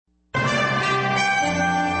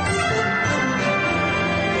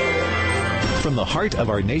from the heart of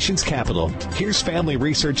our nation's capital, here's Family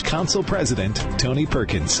Research Council President Tony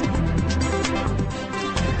Perkins.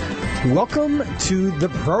 Welcome to the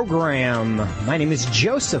program. My name is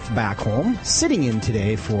Joseph Backholm, sitting in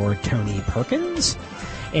today for Tony Perkins.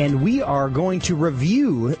 And we are going to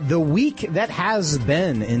review the week that has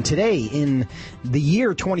been. And today, in the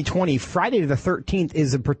year 2020, Friday the 13th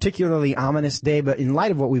is a particularly ominous day. But in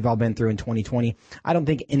light of what we've all been through in 2020, I don't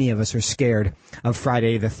think any of us are scared of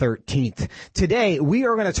Friday the 13th. Today, we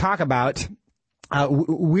are going to talk about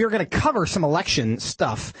we're going to cover some election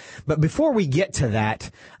stuff, but before we get to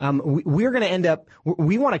that, we're going to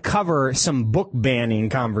we want to cover some book banning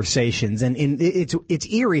conversations, and it's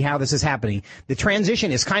eerie how this is happening. The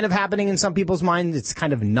transition is kind of happening in some people's minds. It's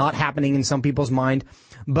kind of not happening in some people's mind,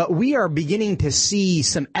 but we are beginning to see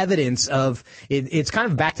some evidence of it. It's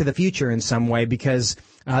kind of back to the future in some way, because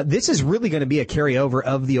this is really going to be a carryover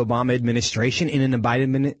of the Obama administration in a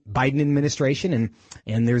Biden administration,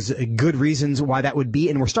 and there's good reasons why that would be.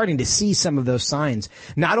 And we're starting to see some of those signs,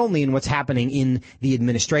 not only in what's happening in the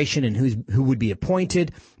administration and who would be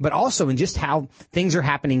appointed, but also in just how things are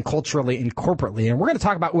happening culturally and corporately. And we're going to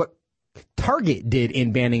talk about what Target did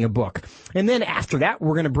in banning a book. And then after that,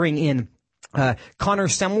 we're going to bring in Connor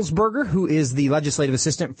Semmelsberger, who is the legislative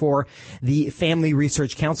assistant for the Family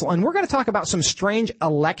Research Council. And we're going to talk about some strange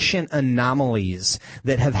election anomalies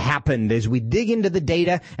that have happened as we dig into the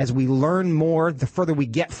data, as we learn more, the further we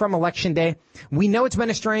get from Election Day. We know it's been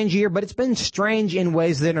a strange year, but it's been strange in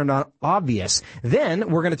ways that are not obvious. Then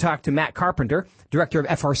we're going to talk to Matt Carpenter, director of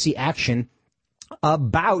FRC Action,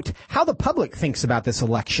 about how the public thinks about this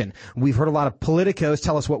election. We've heard a lot of politicos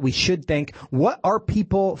tell us what we should think. What are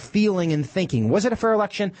people feeling and thinking? Was it a fair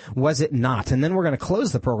election? Was it not? And then we're going to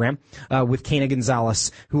close the program with Kana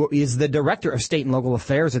Gonzalez, who is the director of state and local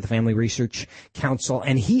affairs at the Family Research Council,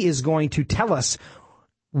 and he is going to tell us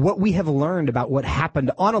what we have learned about what happened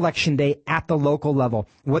on Election Day at the local level,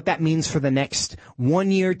 what that means for the next 1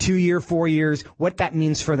 year, 2 year, 4 years, what that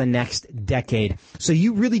means for the next decade. So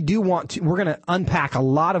you really do want to, we're going to unpack a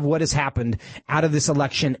lot of what has happened out of this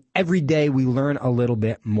election. Every day we learn a little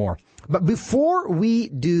bit more. But before we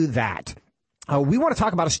do that, we want to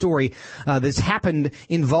talk about a story that's happened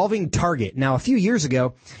involving Target. Now, a few years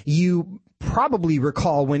ago, you probably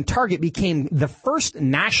recall when Target became the first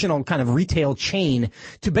national kind of retail chain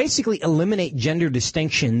to basically eliminate gender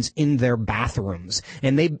distinctions in their bathrooms.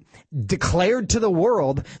 And they declared to the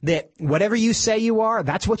world that whatever you say you are,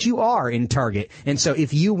 that's what you are in Target. And so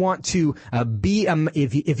if you want to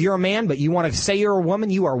if you're a man but you want to say you're a woman,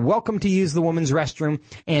 you are welcome to use the woman's restroom,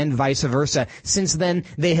 and vice versa. Since then,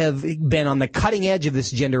 they have been on the cutting edge of this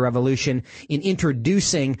gender revolution in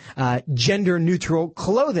introducing gender neutral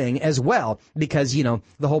clothing as well. Because, you know,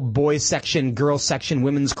 the whole boys section, girls section,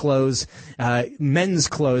 women's clothes, men's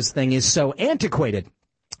clothes thing is so antiquated.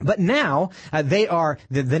 But now they are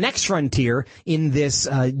the next frontier in this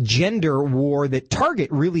gender war that Target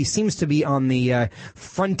really seems to be on the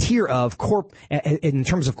frontier of in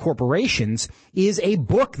terms of corporations, is a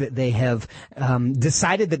book that they have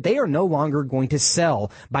decided that they are no longer going to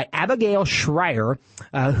sell, by Abigail Shrier,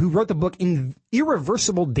 who wrote the book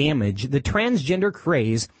Irreversible Damage, The Transgender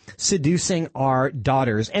Craze Seducing Our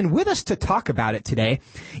Daughters. And with us to talk about it today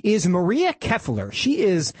is Maria Keffler. She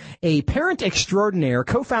is a parent extraordinaire,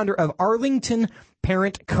 co-founder of Arlington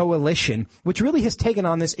Parent Coalition, which really has taken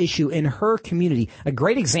on this issue in her community. A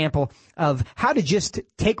great example of how to just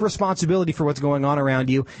take responsibility for what's going on around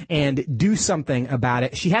you and do something about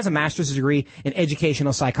it. She has a master's degree in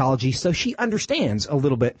educational psychology, so she understands a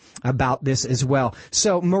little bit about this as well.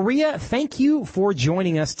 So, Maria, thank you for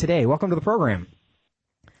joining us today. Welcome to the program.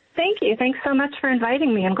 Thank you. Thanks so much for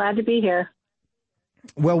inviting me. I'm glad to be here.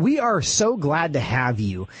 Well, we are so glad to have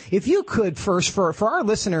you. If you could first, for our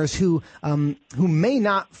listeners who may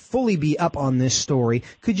not fully be up on this story,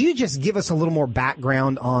 could you just give us a little more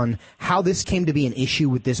background on how this came to be an issue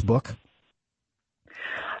with this book?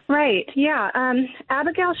 Right, yeah.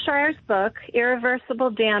 Abigail Shrier's book, Irreversible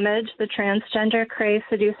Damage, The Transgender Craze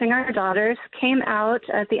Seducing Our Daughters, came out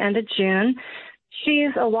at the end of June. She's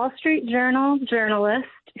a Wall Street Journal journalist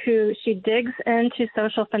who she digs into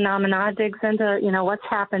social phenomena, digs into, what's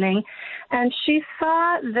happening. And she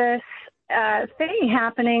saw this thing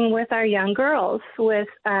happening with our young girls, with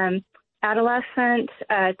adolescent,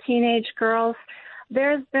 teenage girls.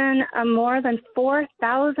 There's been a more than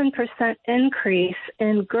 4,000% increase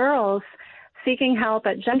in girls seeking help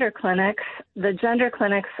at gender clinics. The gender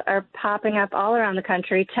clinics are popping up all around the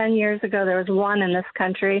country. 10 years ago, there was one in this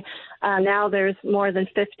country. Now there's more than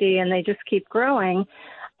 50, and they just keep growing.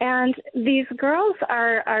 And these girls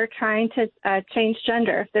are trying to change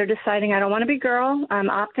gender. They're deciding, I don't want to be girl. I'm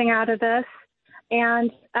opting out of this.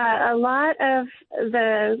 And a lot of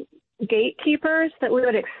the gatekeepers that we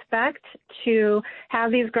would expect to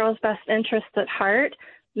have these girls' best interests at heart,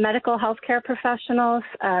 medical healthcare professionals,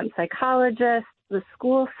 psychologists, the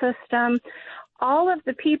school system, all of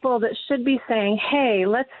the people that should be saying, hey,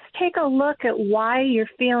 let's take a look at why you're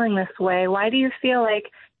feeling this way. Why do you feel like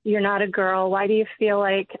you're not a girl? Why do you feel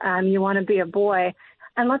like you want to be a boy?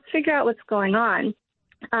 And let's figure out what's going on.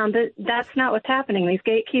 But that's not what's happening. These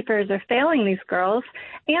gatekeepers are failing these girls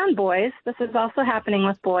and boys. This is also happening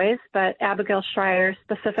with boys, but Abigail Shrier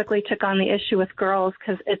specifically took on the issue with girls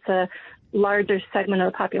because it's a larger segment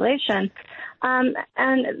of the population. And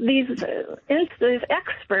these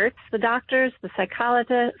experts, the doctors, the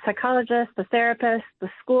psychologists, the therapists, the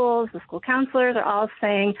schools, the school counselors are all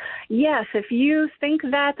saying, yes, if you think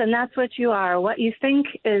that, then that's what you are. What you think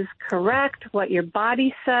is correct. What your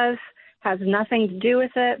body says has nothing to do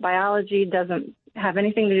with it. Biology doesn't have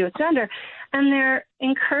anything to do with gender. And they're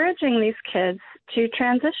encouraging these kids to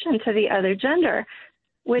transition to the other gender,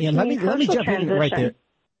 which means let me jump in right there.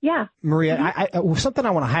 Yeah. Maria, something I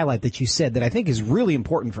want to highlight that you said that I think is really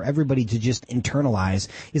important for everybody to just internalize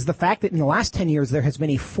is the fact that in the last 10 years, there has been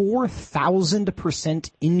a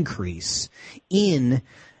 4,000% increase in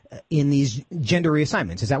these gender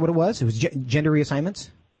reassignments. Is that what it was? It was gender reassignments?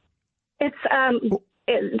 It's,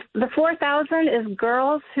 the 4,000 is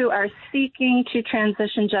girls who are seeking to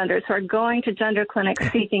transition genders, who are going to gender clinics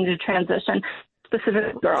seeking to transition,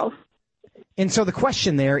 specific girls. And so the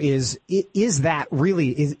question there is that really,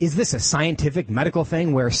 is this a scientific medical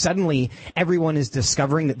thing where suddenly everyone is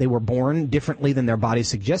discovering that they were born differently than their bodies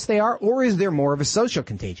suggest they are, or is there more of a social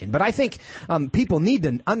contagion? But I think people need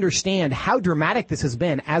to understand how dramatic this has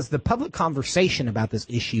been as the public conversation about this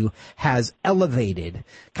issue has elevated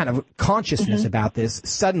kind of consciousness about this.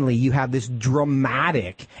 Suddenly you have this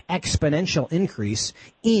dramatic exponential increase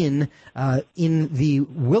in the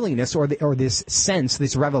willingness or this sense,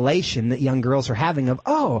 this revelation that young girls are having of,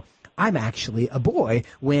 oh, I'm actually a boy,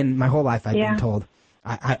 when my whole life I've been told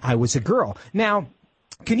I was a girl. Now,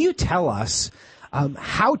 can you tell us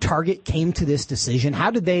how Target came to this decision?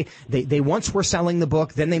 How did they once were selling the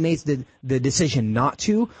book, then they made the decision not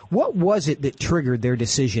to? What was it that triggered their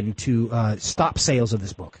decision to stop sales of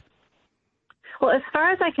this book? Well, as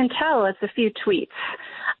far as I can tell, it's a few tweets.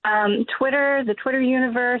 The Twitter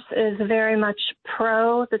universe is very much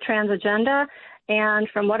pro the trans agenda. And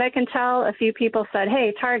from what I can tell, a few people said,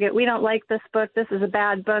 hey, Target, we don't like this book. This is a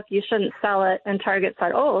bad book. You shouldn't sell it. And Target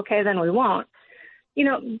said, oh, okay, then we won't. You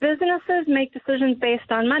know, businesses make decisions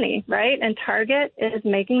based on money, right? And Target is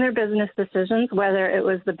making their business decisions, whether it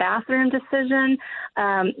was the bathroom decision,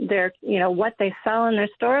 what they sell in their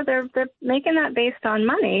store, they're making that based on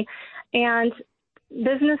money. And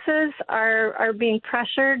businesses are being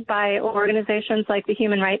pressured by organizations like the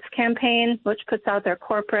Human Rights Campaign, which puts out their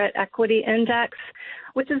corporate equity index,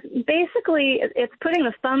 which is basically, it's putting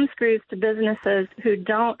the thumb screws to businesses who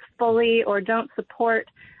don't fully or don't support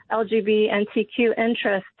LGBTQ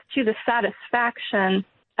interests to the satisfaction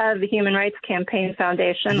of the Human Rights Campaign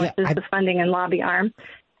Foundation, which is the funding and lobby arm.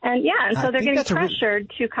 And so they're getting pressured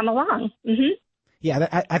to come along. Mm-hmm.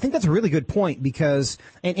 Yeah, I think that's a really good point because,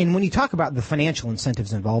 and when you talk about the financial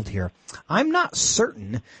incentives involved here, I'm not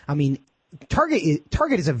certain. I mean, Target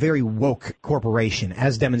is a very woke corporation,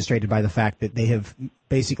 as demonstrated by the fact that they have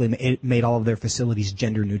basically made all of their facilities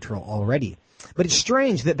gender neutral already. But it's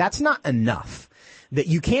strange that that's not enough. That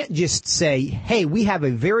you can't just say, hey, we have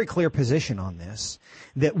a very clear position on this.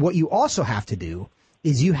 That what you also have to do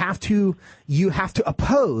is you have to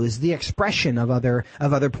oppose the expression of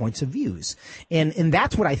other points of views. And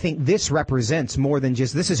that's what I think this represents more than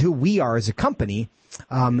just this is who we are as a company.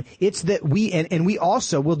 It's that we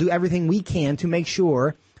also will do everything we can to make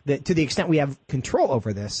sure that to the extent we have control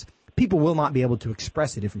over this, people will not be able to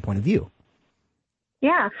express a different point of view.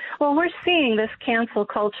 Yeah, well, we're seeing this cancel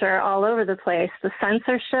culture all over the place. The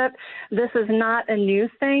censorship, this is not a new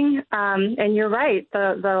thing. And you're right,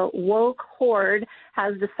 the woke horde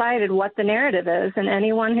has decided what the narrative is, and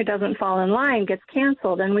anyone who doesn't fall in line gets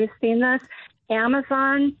canceled. And we've seen this.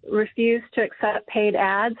 Amazon refused to accept paid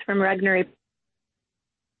ads from Regnery's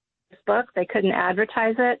book. They couldn't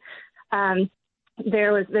advertise it.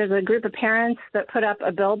 There's a group of parents that put up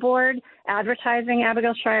a billboard advertising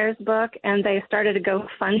Abigail Shrier's book, and they started a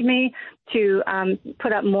GoFundMe to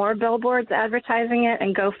put up more billboards advertising it,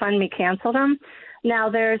 and GoFundMe canceled them. Now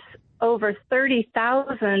there's over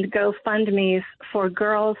 30,000 GoFundMes for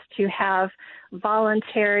girls to have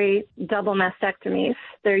voluntary double mastectomies.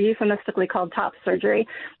 They're euphemistically called top surgery.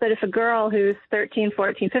 But if a girl who's 13,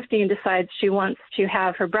 14, 15 decides she wants to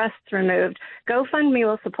have her breasts removed, GoFundMe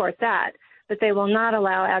will support that. but they will not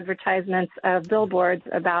allow advertisements of billboards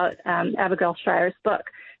about Abigail Shrier's book.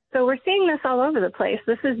 So we're seeing this all over the place.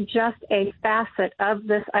 This is just a facet of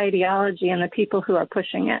this ideology and the people who are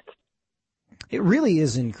pushing it. It really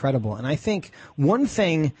is incredible. And I think one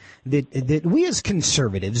thing that we as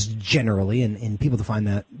conservatives generally, and people define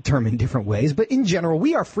that term in different ways, but in general,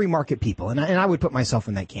 we are free market people. And I would put myself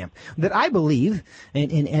in that camp, that I believe,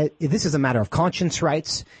 and this is a matter of conscience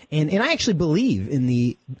rights, and I actually believe in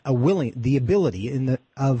the ability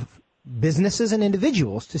of businesses and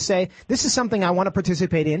individuals to say, this is something I want to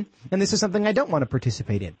participate in, and this is something I don't want to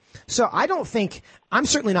participate in. So I don't think, I'm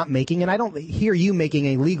certainly not making, and I don't hear you making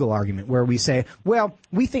a legal argument where we say, well,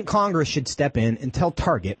 we think Congress should step in and tell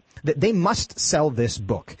Target that they must sell this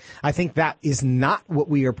book. I think that is not what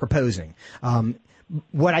we are proposing.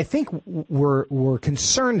 What I think we're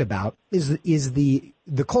concerned about is the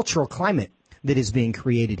cultural climate that is being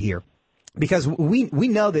created here. Because we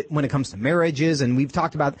know that when it comes to marriages, and we've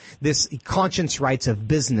talked about this conscience rights of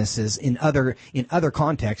businesses in other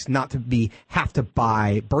contexts, not to have to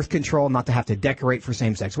buy birth control, not to have to decorate for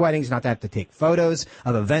same-sex weddings, not to have to take photos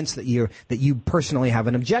of events that you personally have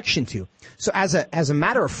an objection to. So as a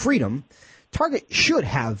matter of freedom, Target should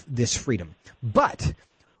have this freedom. But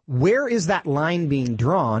where is that line being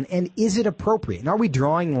drawn, and is it appropriate? And are we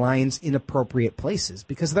drawing lines in appropriate places?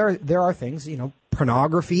 Because there are things,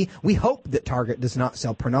 pornography. We hope that Target does not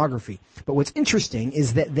sell pornography. But what's interesting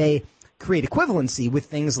is that they create equivalency with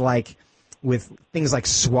things like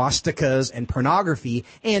swastikas and pornography,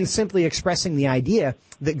 and simply expressing the idea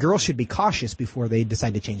that girls should be cautious before they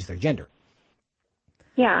decide to change their gender.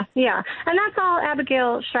 Yeah. And that's all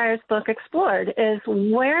Abigail Shrier's book explored, is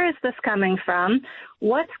where is this coming from?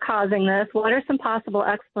 What's causing this? What are some possible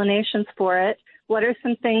explanations for it? What are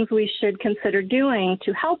some things we should consider doing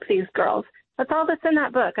to help these girls? That's all that's in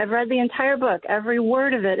that book. I've read the entire book. Every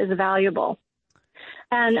word of it is valuable.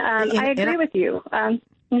 And I agree with you. Go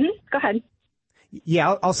ahead.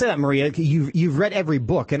 Yeah, I'll say that, Maria. You've read every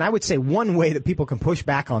book, and I would say one way that people can push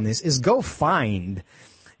back on this is go find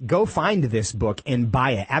this book and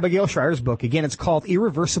buy it. Abigail Shrier's book. Again, it's called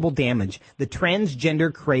Irreversible Damage, The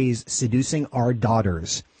Transgender Craze Seducing Our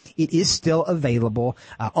Daughters. It is still available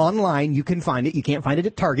online. You can find it. You can't find it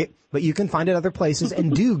at Target, but you can find it other places.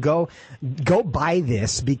 And do go buy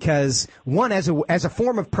this, because one, as a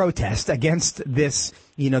form of protest against this,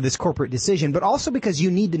 this corporate decision, but also because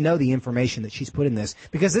you need to know the information that she's put in this,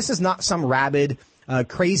 because this is not some rabid,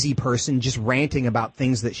 crazy person just ranting about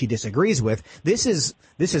things that she disagrees with. This is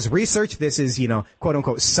research. This is, quote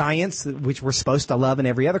unquote science, which we're supposed to love in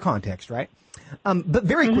every other context, right? But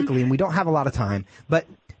very quickly, and we don't have a lot of time, but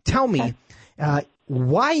tell me,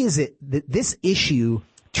 why is it that this issue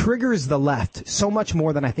triggers the left so much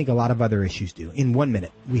more than I think a lot of other issues do? In 1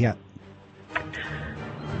 minute, we have.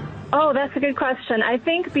 Oh, that's a good question. I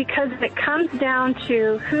think because it comes down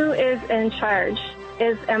to who is in charge.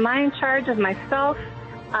 Am I in charge of myself,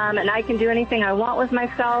 and I can do anything I want with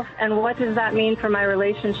myself, and what does that mean for my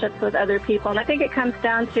relationships with other people? And I think it comes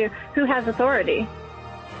down to who has authority.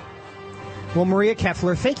 Well, Maria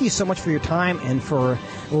Kefler, thank you so much for your time and for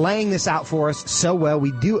laying this out for us so well.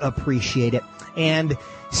 We do appreciate it. And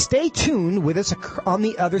stay tuned with us on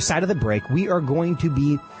the other side of the break. We are going to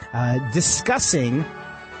be discussing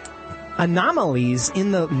anomalies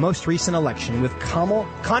in the most recent election with Connor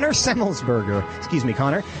Semmelsberger. Excuse me,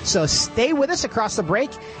 Connor. So stay with us across the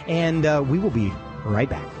break, and we will be right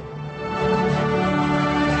back.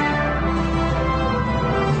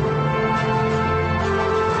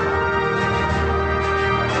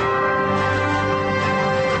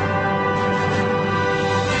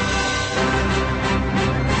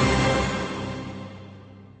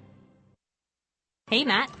 Hey,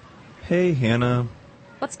 Matt. Hey, Hannah.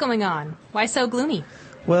 What's going on? Why so gloomy?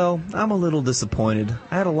 Well, I'm a little disappointed.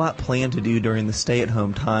 I had a lot planned to do during the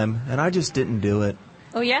stay-at-home time, and I just didn't do it.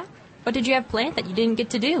 Oh, yeah? What did you have planned that you didn't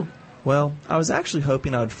get to do? Well, I was actually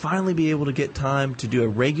hoping I would finally be able to get time to do a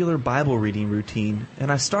regular Bible reading routine,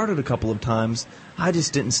 and I started a couple of times. I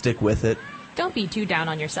just didn't stick with it. Don't be too down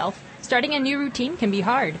on yourself. Starting a new routine can be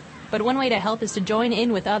hard, but one way to help is to join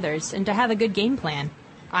in with others and to have a good game plan.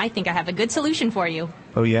 I think I have a good solution for you.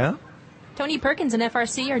 Oh, yeah? Tony Perkins and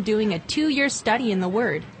FRC are doing a 2-year study in the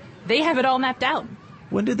Word. They have it all mapped out.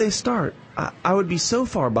 When did they start? I would be so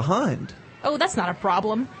far behind. Oh, that's not a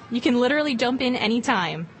problem. You can literally jump in any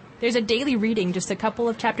time. There's a daily reading, just a couple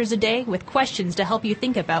of chapters a day, with questions to help you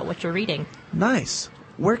think about what you're reading. Nice.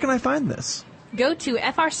 Where can I find this? Go to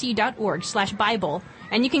frc.org/Bible,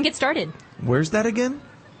 and you can get started. Where's that again?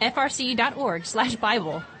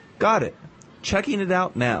 frc.org/Bible. Got it. Checking it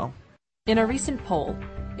out now. In a recent poll,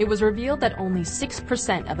 it was revealed that only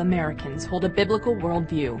 6% of Americans hold a biblical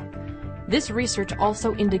worldview. This research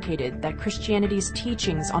also indicated that Christianity's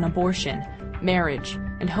teachings on abortion, marriage,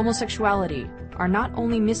 and homosexuality are not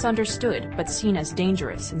only misunderstood but seen as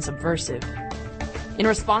dangerous and subversive. In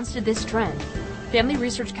response to this trend, Family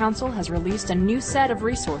Research Council has released a new set of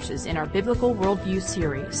resources in our Biblical Worldview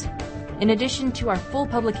series. In addition to our full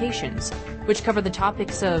publications, which cover the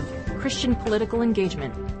topics of Christian political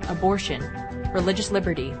engagement, abortion, religious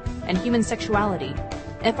liberty, and human sexuality,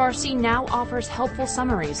 FRC now offers helpful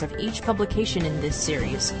summaries of each publication in this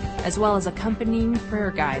series, as well as accompanying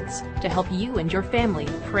prayer guides to help you and your family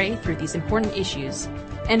pray through these important issues.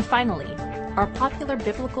 And finally, our popular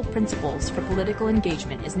biblical principles for political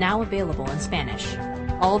engagement is now available in Spanish.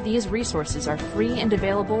 All of these resources are free and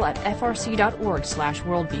available at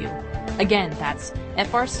frc.org/worldview. Again, that's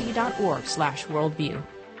frc.org/worldview.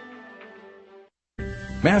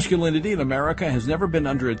 Masculinity in America has never been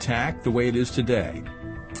under attack the way it is today.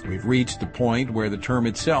 We've reached a point where the term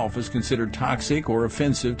itself is considered toxic or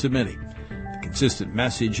offensive to many. The consistent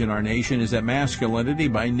message in our nation is that masculinity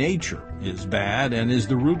by nature is bad and is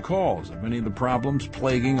the root cause of many of the problems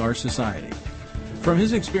plaguing our society. From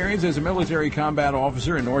his experience as a military combat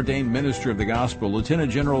officer and ordained minister of the gospel,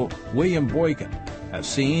 Lieutenant General William Boykin has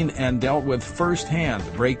seen and dealt with firsthand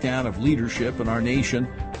the breakdown of leadership in our nation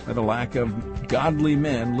by the lack of godly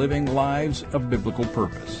men living lives of biblical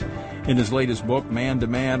purpose. In his latest book, Man to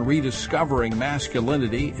Man, Rediscovering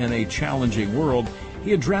Masculinity in a Challenging World,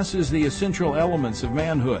 he addresses the essential elements of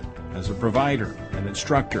manhood as a provider, an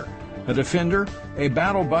instructor, a defender, a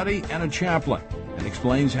battle buddy, and a chaplain, and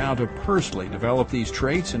explains how to personally develop these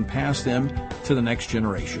traits and pass them to the next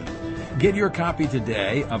generation. Get your copy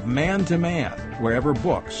today of Man to Man, wherever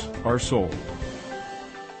books are sold.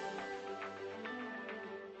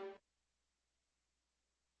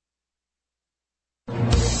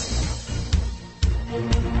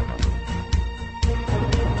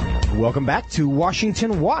 Welcome back to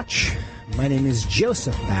Washington Watch. My name is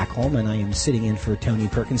Joseph Backholm, and I am sitting in for Tony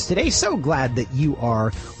Perkins today. So glad that you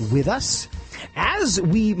are with us. As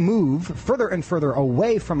we move further and further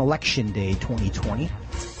away from Election Day 2020,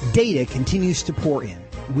 data continues to pour in.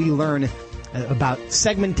 We learn about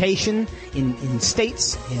segmentation in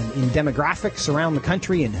states and in demographics around the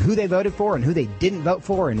country and who they voted for and who they didn't vote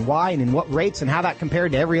for and why and in what rates and how that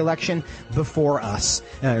compared to every election before us.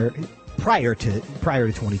 Prior to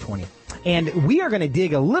 2020. And we are going to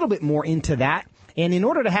dig a little bit more into that. And in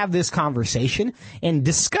order to have this conversation and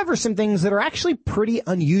discover some things that are actually pretty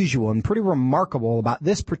unusual and pretty remarkable about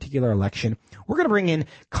this particular election, we're going to bring in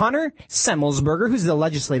Connor Semmelsberger, who's the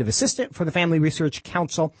legislative assistant for the Family Research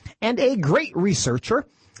Council and a great researcher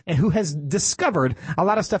and who has discovered a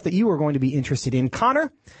lot of stuff that you are going to be interested in.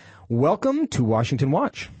 Connor, welcome to Washington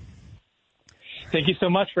Watch. Thank you so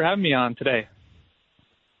much for having me on today.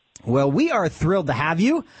 Well, we are thrilled to have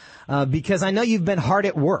you because I know you've been hard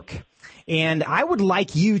at work. And I would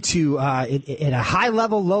like you to, at a high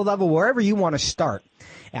level, low level, wherever you want to start.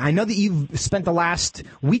 I know that you've spent the last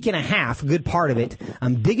week and a half, a good part of it,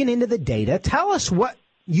 digging into the data. Tell us what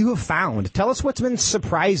you have found. Tell us what's been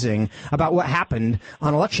surprising about what happened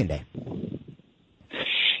on Election Day.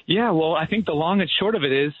 Yeah, well, I think the long and short of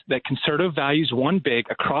it is that conservative values won big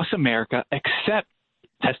across America, except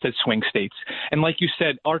tested swing states. And like you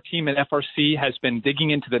said, our team at FRC has been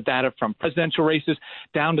digging into the data from presidential races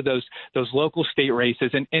down to those local state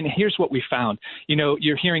races. And here's what we found. You know,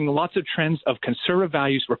 you're hearing lots of trends of conservative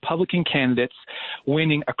values, Republican candidates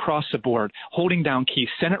winning across the board, holding down key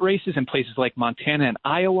Senate races in places like Montana and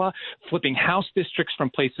Iowa, flipping House districts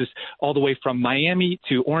from places all the way from Miami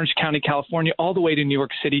to Orange County, California, all the way to New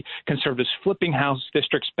York City, conservatives flipping House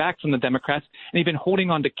districts back from the Democrats, and even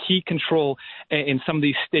holding on to key control in some of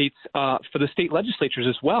these states for the state legislatures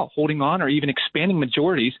as well, holding on or even expanding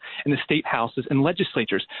majorities in the state houses and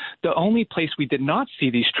legislatures. The only place we did not see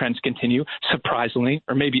these trends continue, surprisingly,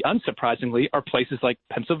 or maybe unsurprisingly, are places like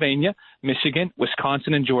Pennsylvania, Michigan,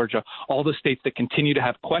 Wisconsin, and Georgia, all the states that continue to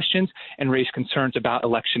have questions and raise concerns about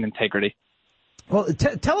election integrity. Well,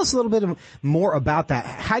 tell us a little bit more about that.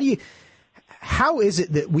 How is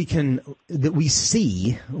it that we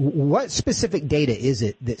see, what specific data is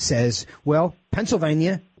it that says, well,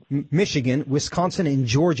 Pennsylvania, Michigan, Wisconsin, and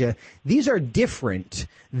Georgia, these are different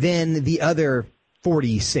than the other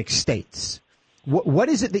 46 states? What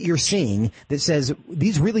is it that you're seeing that says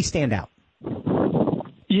these really stand out?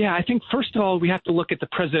 Yeah, I think, first of all, we have to look at the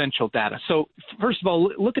presidential data. So, first of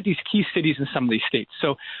all, look at these key cities in some of these states.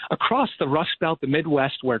 So, across the Rust Belt, the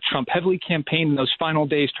Midwest, where Trump heavily campaigned in those final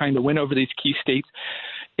days trying to win over these key states,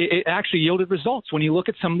 it actually yielded results. When you look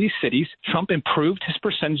at some of these cities, Trump improved his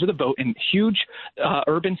percentage of the vote in huge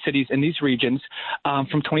urban cities in these regions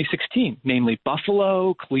from 2016, namely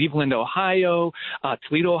Buffalo, Cleveland, Ohio,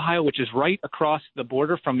 Toledo, Ohio, which is right across the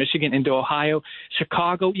border from Michigan into Ohio,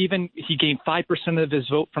 Chicago. Even he gained 5% of his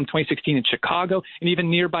vote from 2016 in Chicago, and even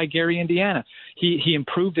nearby Gary, Indiana. He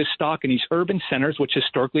improved his stock in these urban centers, which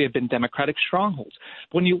historically have been Democratic strongholds.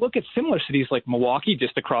 When you look at similar cities like Milwaukee,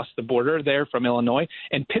 just across the border there from Illinois,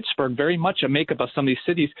 and Pittsburgh, very much a makeup of some of these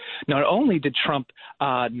cities, not only did Trump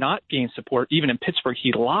not gain support, even in Pittsburgh,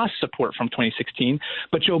 he lost support from 2016,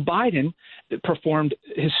 but Joe Biden performed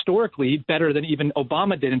historically better than even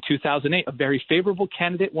Obama did in 2008, a very favorable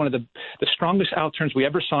candidate, one of the strongest outturns we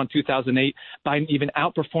ever saw in 2008. Biden even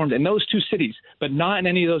outperformed in those two cities, but not in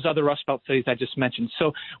any of those other Rust Belt cities I just mentioned.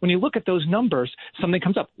 So when you look at those numbers, something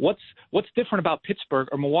comes up. What's different about Pittsburgh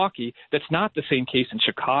or Milwaukee that's not the same case in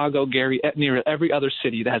Chicago, Gary, near every other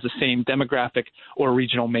city that has the same demographic or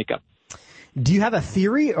regional makeup? Do you have a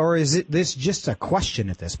theory, or is this just a question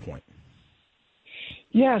at this point?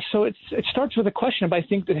 Yeah, so it starts with a question, but I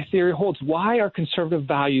think the theory holds. Why are conservative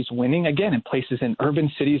values winning, again, in places in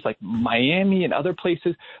urban cities like Miami and other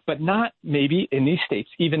places, but not maybe in these states?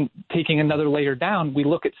 Even taking another layer down, we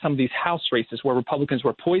look at some of these House races where Republicans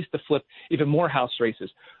were poised to flip even more House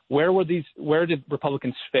races. Where did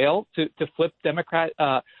Republicans fail to flip Democrats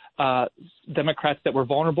that were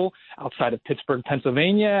vulnerable? Outside of Pittsburgh,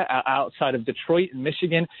 Pennsylvania, outside of Detroit and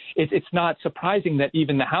Michigan. It's not surprising that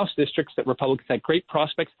even the House districts that Republicans had great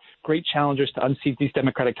prospects, great challengers to unseat these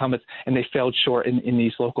Democratic incumbents, and they failed short in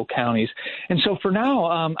these local counties. And so for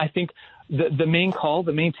now, I think the main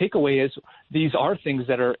takeaway is these are things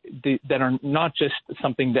that are not just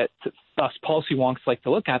something that us policy wonks like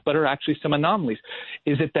to look at, but are actually some anomalies.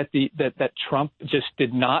 Is it that Trump just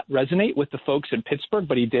did not resonate with the folks in Pittsburgh,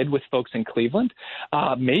 but he did with folks in Cleveland?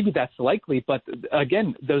 Maybe that's likely, but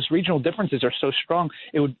again, those regional differences are so strong.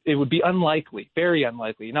 It would be unlikely, very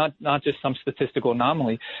unlikely, not just some statistical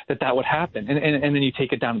anomaly that would happen. And then you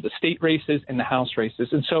take it down to the state races and the House races.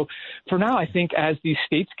 And so for now, I think as these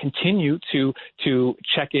states continue to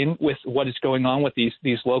check in with what is going on with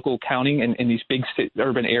these local counting in these big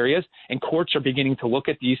urban areas, and courts are beginning to look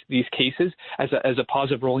at these cases as a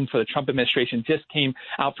positive ruling for the Trump administration, just came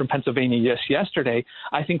out from Pennsylvania just yesterday.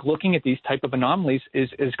 I think looking at these type of anomalies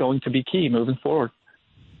is going to be key moving forward.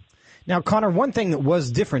 Now, Connor, one thing that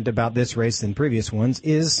was different about this race than previous ones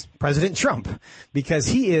is President Trump, because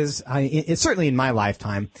he is, certainly in my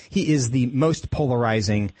lifetime, he is the most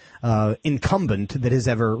polarizing incumbent that has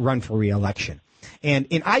ever run for re-election. And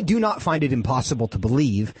I do not find it impossible to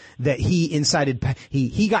believe that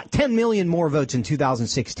he got 10 million more votes in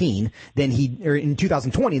 2016 in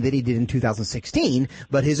 2020 than he did in 2016,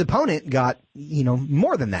 but his opponent got,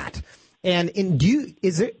 more than that. And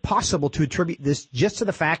is it possible to attribute this just to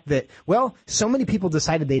the fact that, well, so many people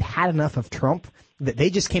decided they'd had enough of Trump that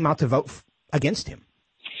they just came out to vote against him?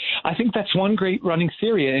 I think that's one great running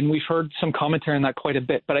theory, and we've heard some commentary on that quite a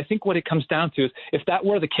bit. But I think what it comes down to is if that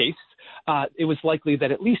were the case, it was likely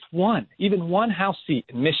that at least even one House seat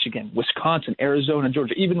in Michigan, Wisconsin, Arizona,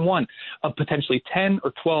 Georgia, even one of potentially 10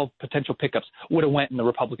 or 12 potential pickups would have went in the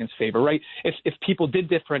Republicans' favor, right? If people did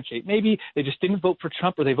differentiate, maybe they just didn't vote for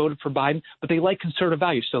Trump or they voted for Biden, but they like conservative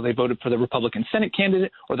values, so they voted for the Republican Senate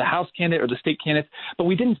candidate or the House candidate or the state candidate, but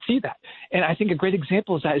we didn't see that. And I think a great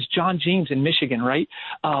example of that is John James in Michigan, right?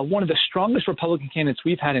 One of the strongest Republican candidates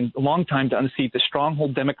we've had in a long time to unseat the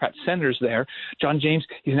stronghold Democrat senators there. John James,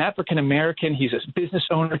 he's an African-American. He's a business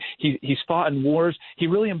owner. He's fought in wars. He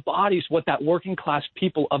really embodies what that working class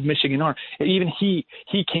people of Michigan are. And even he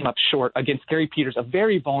came up short against Gary Peters, a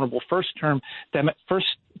very vulnerable first-term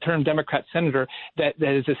Democrat senator that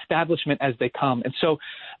is establishment as they come. And so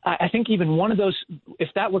I think even one of those, if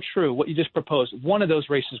that were true, what you just proposed, one of those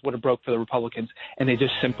races would have broke for the Republicans, and they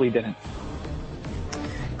just simply didn't.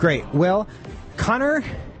 Great. Well, Connor,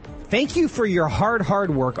 thank you for your hard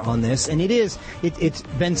work on this. And it's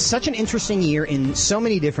been such an interesting year in so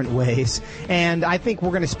many different ways. And I think we're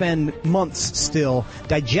going to spend months still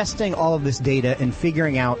digesting all of this data and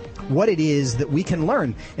figuring out what it is that we can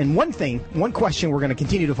learn. And one question we're going to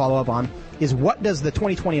continue to follow up on is, what does the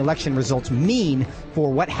 2020 election results mean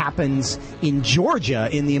for what happens in Georgia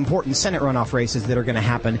in the important Senate runoff races that are going to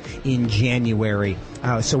happen in January?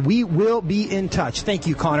 So we will be in touch. Thank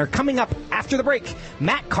you, Connor. Coming up after the break,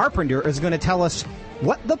 Matt Carpenter is going to tell us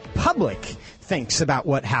what the public thinks about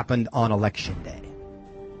what happened on Election Day.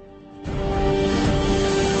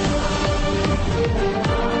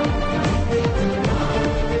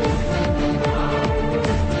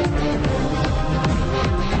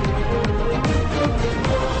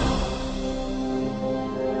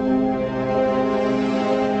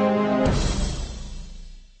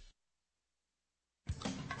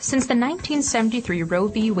 Since the 1973 Roe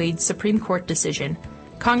v. Wade Supreme Court decision,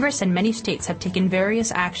 Congress and many states have taken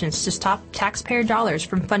various actions to stop taxpayer dollars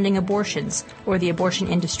from funding abortions or the abortion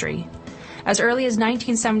industry. As early as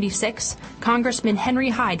 1976, Congressman Henry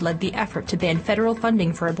Hyde led the effort to ban federal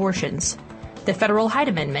funding for abortions. The Federal Hyde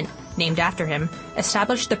Amendment, named after him,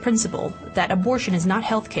 established the principle that abortion is not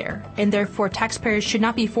health care, and therefore taxpayers should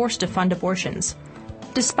not be forced to fund abortions.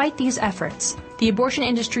 Despite these efforts, the abortion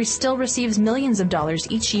industry still receives millions of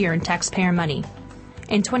dollars each year in taxpayer money.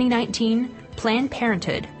 In 2019, Planned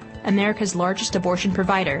Parenthood, America's largest abortion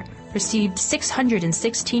provider, received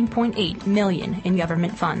 $616.8 million in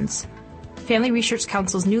government funds. Family Research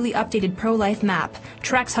Council's newly updated pro-life map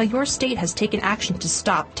tracks how your state has taken action to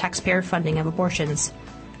stop taxpayer funding of abortions.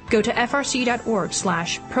 Go to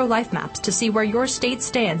frc.org/pro-life-maps to see where your state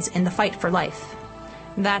stands in the fight for life.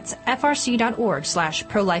 That's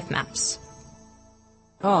frc.org/pro-life-maps.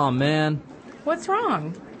 Oh, man. What's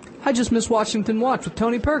wrong? I just missed Washington Watch with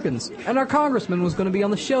Tony Perkins, and our congressman was going to be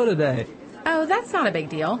on the show today. Oh, that's not a big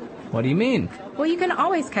deal. What do you mean? Well, you can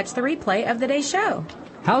always catch the replay of the day's show.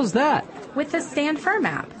 How's that? With the Stand Firm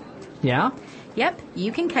app. Yeah? Yep,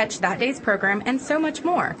 you can catch that day's program and so much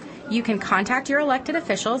more. You can contact your elected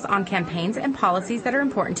officials on campaigns and policies that are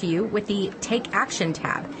important to you with the Take Action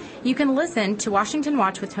tab. You can listen to Washington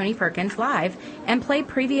Watch with Tony Perkins live and play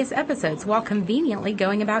previous episodes while conveniently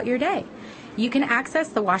going about your day. You can access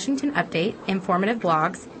the Washington Update, informative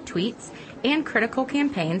blogs, tweets, and critical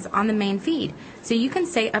campaigns on the main feed, so you can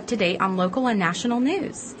stay up to date on local and national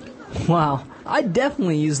news. Wow, I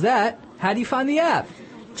definitely use that. How do you find the app?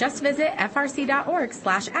 Just visit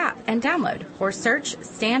frc.org/app and download, or search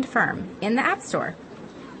Stand Firm in the App Store.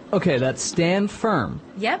 Okay, that's Stand Firm.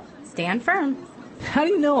 Yep, Stand Firm. How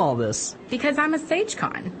do you know all this? Because I'm a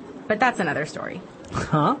SageCon, but that's another story.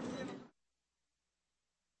 Huh?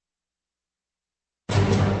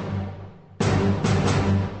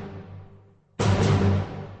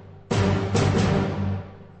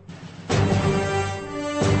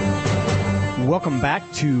 Welcome back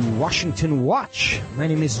to Washington Watch. My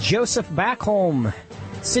name is Joseph Backholm,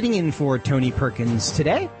 sitting in for Tony Perkins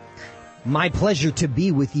today. My pleasure to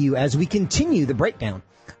be with you as we continue the breakdown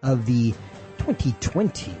of the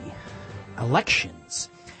 2020 elections.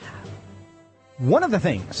 One of the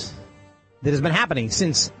things that has been happening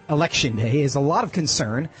since Election Day is a lot of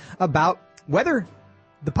concern about whether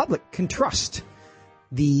the public can trust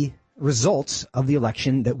the results of the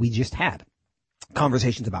election that we just had.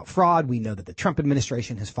 Conversations about fraud. We know that the Trump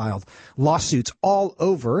administration has filed lawsuits all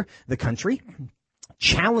over the country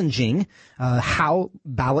challenging how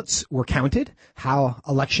ballots were counted, how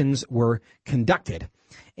elections were conducted.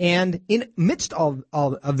 And in midst of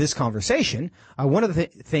this conversation, one of the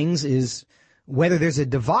things is whether there's a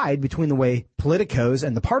divide between the way politicos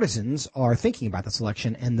and the partisans are thinking about this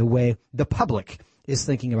election and the way the public is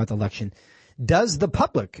thinking about the election. Does the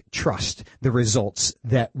public trust the results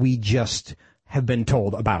that we just have been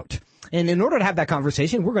told about? And in order to have that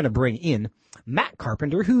conversation, we're going to bring in Matt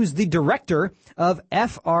Carpenter, who's the director of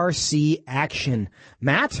FRC Action.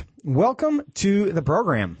 Matt, welcome to the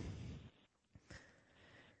program.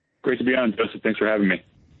 Great to be on, Joseph. Thanks for having me.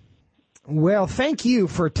 Well, thank you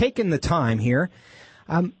for taking the time here.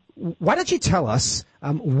 Why don't you tell us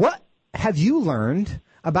what have you learned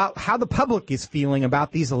about how the public is feeling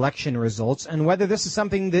about these election results and whether this is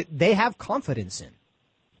something that they have confidence in?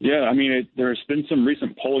 Yeah, I mean, there's been some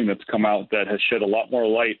recent polling that's come out that has shed a lot more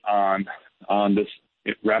light on this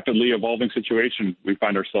rapidly evolving situation we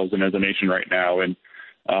find ourselves in as a nation right now. And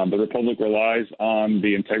the Republic relies on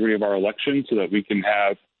the integrity of our election so that we can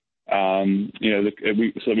have, so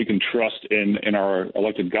that we can trust in our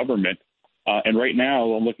elected government. And right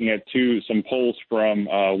now, I'm looking at some polls from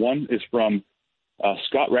one is from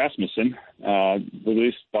Scott Rasmussen,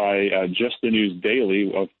 released by Just the News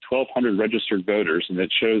Daily, of 1,200 registered voters, and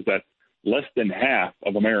it shows that less than half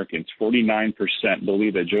of Americans, 49%,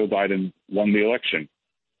 believe that Joe Biden won the election,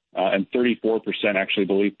 and 34% actually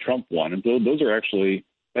believe Trump won. And those are actually,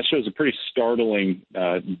 that shows a pretty startling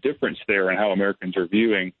difference there in how Americans are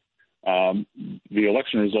viewing the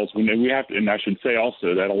election results. We have to, and I should say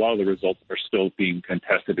also that a lot of the results are still being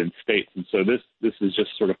contested in states, and so this is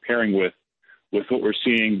just sort of pairing with what we're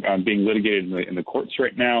seeing being litigated in the courts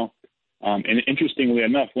right now. And interestingly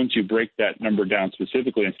enough, once you break that number down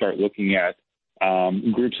specifically and start looking at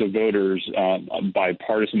groups of voters by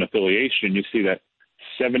partisan affiliation, you see that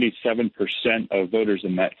 77% of voters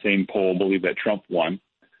in that same poll believe that Trump won,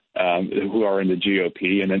 who are in the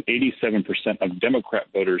GOP, and then 87% of Democrat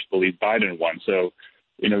voters believe Biden won. So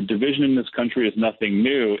division in this country is nothing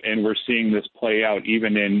new, and we're seeing this play out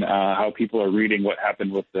even in how people are reading what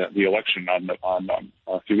happened with the election on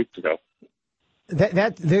a few weeks ago.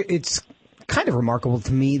 It's kind of remarkable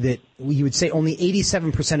to me that you would say only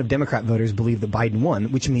 87% of Democrat voters believe that Biden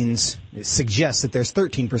won, which means it suggests that there's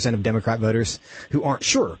 13% of Democrat voters who aren't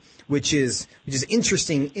sure, which is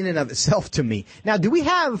interesting in and of itself to me. Now, do we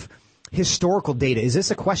have historical data? Is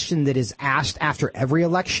this a question that is asked after every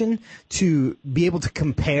election to be able to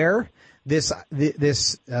compare this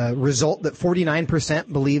result that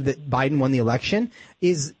 49% believe that Biden won the election?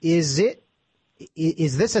 Is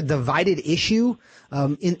this a divided issue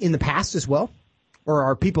in the past as well? Or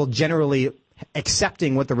are people generally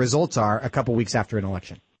accepting what the results are a couple weeks after an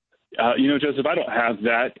election? Joseph, I don't have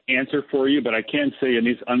that answer for you, but I can say in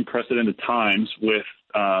these unprecedented times with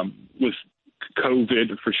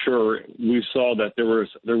COVID, for sure, we saw that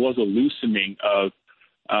there was a loosening of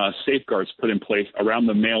safeguards put in place around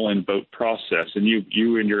the mail-in vote process. And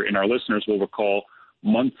you and our listeners will recall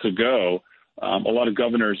months ago, a lot of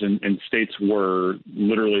governors in states were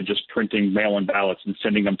literally just printing mail-in ballots and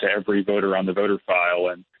sending them to every voter on the voter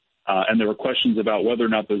file. And there were questions about whether or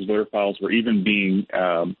not those voter files were even being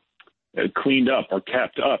cleaned up or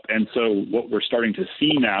kept up. And so what we're starting to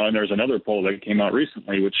see now, and there's another poll that came out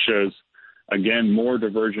recently, which shows, again, more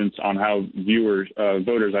divergence on how voters,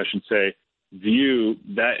 I should say, view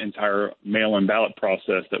that entire mail-in ballot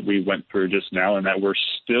process that we went through just now and that we're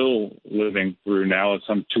still living through now,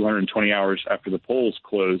 some 220 hours after the polls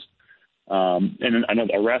closed. And I know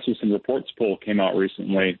a Rasmussen Reports poll came out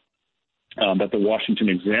recently that the Washington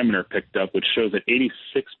Examiner picked up, which shows that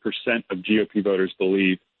 86% of GOP voters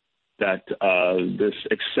believe that this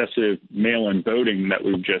excessive mail-in voting that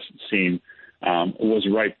we've just seen was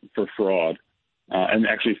ripe for fraud. And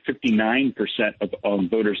actually 59% of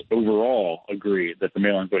voters overall agree that the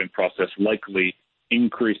mail-in voting process likely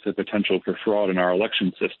increased the potential for fraud in our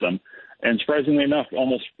election system. And surprisingly enough,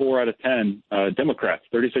 almost 4 out of 10 Democrats,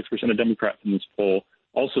 36% of Democrats in this poll,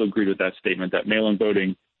 also agreed with that statement that mail-in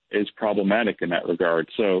voting is problematic in that regard.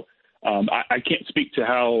 So I can't speak to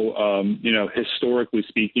how, historically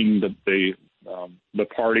speaking, the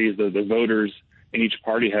parties, the voters in each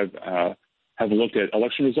party have looked at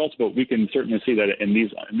election results, but we can certainly see that in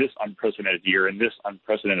this unprecedented year, in this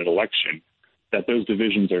unprecedented election, that those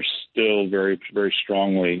divisions are still very, very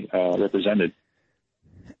strongly represented.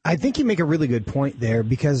 I think you make a really good point there,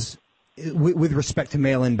 because with respect to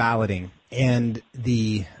mail-in balloting and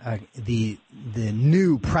the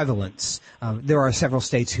new prevalence, there are several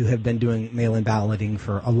states who have been doing mail-in balloting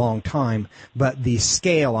for a long time, but the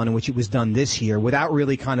scale on which it was done this year, without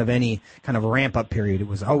really any kind of ramp-up period, it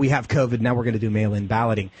was, we have COVID, now we're going to do mail-in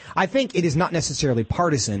balloting. I think it is not necessarily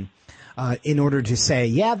partisan in order to say,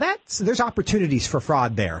 there's opportunities for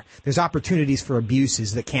fraud there. There's opportunities for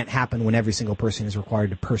abuses that can't happen when every single person is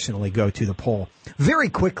required to personally go to the poll. Very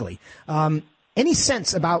quickly, any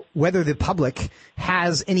sense about whether the public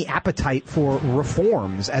has any appetite for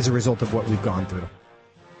reforms as a result of what we've gone through?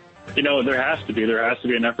 There has to be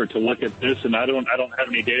an effort to look at this, and I don't have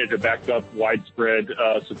any data to back up widespread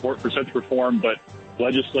support for such reform, but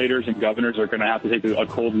legislators and governors are going to have to take a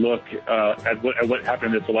cold look at what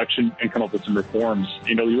happened in this election and come up with some reforms.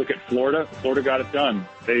 You look at Florida. Florida got it done.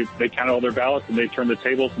 They counted all their ballots, and they turned the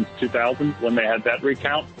table since 2000 when they had that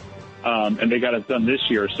recount, and they got it done this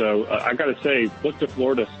year. So I got to say, look to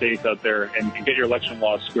Florida states out there and get your election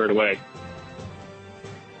laws squared away.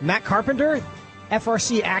 Matt Carpenter,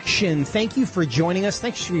 FRC Action, thank you for joining us.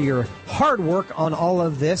 Thanks for your hard work on all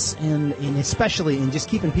of this, and especially in just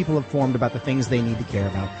keeping people informed about the things they need to care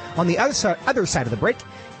about. On the other side of the break,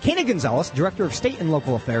 Kana Gonzalez, Director of State and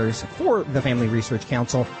Local Affairs for the Family Research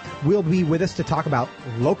Council, will be with us to talk about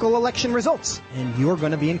local election results, and you're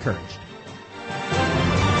going to be encouraged.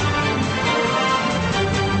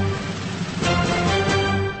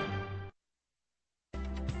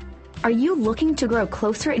 Are you looking to grow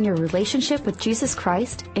closer in your relationship with Jesus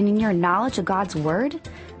Christ and in your knowledge of God's Word?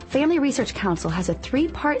 Family Research Council has a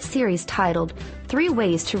 3-part series titled 3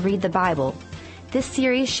 Ways to Read the Bible. This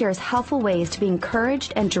series shares helpful ways to be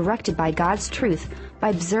encouraged and directed by God's truth by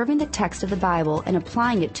observing the text of the Bible and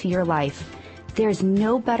applying it to your life. There is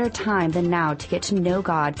no better time than now to get to know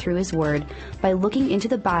God through His Word by looking into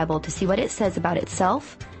the Bible to see what it says about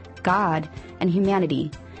itself, God, and humanity.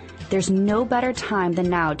 There's no better time than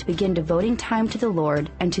now to begin devoting time to the Lord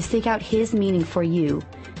and to seek out His meaning for you.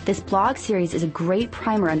 This blog series is a great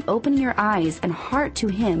primer on opening your eyes and heart to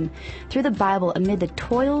Him through the Bible amid the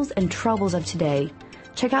toils and troubles of today.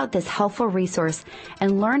 Check out this helpful resource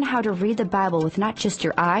and learn how to read the Bible with not just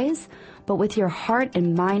your eyes, but with your heart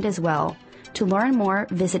and mind as well. To learn more,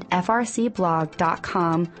 visit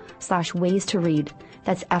frcblog.com/ways to read.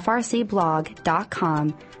 That's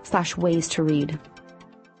frcblog.com/ways to read.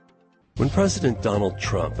 When President Donald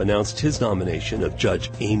Trump announced his nomination of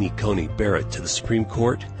Judge Amy Coney Barrett to the Supreme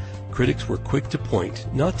Court, critics were quick to point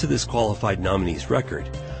not to this qualified nominee's record,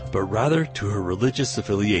 but rather to her religious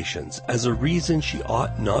affiliations as a reason she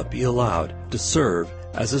ought not be allowed to serve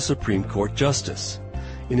as a Supreme Court justice.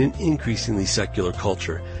 In an increasingly secular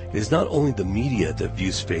culture, it is not only the media that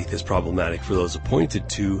views faith as problematic for those appointed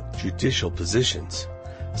to judicial positions.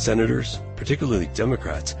 Senators, particularly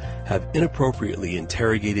Democrats, have inappropriately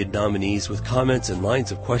interrogated nominees with comments and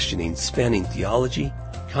lines of questioning spanning theology,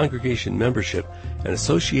 congregation membership, and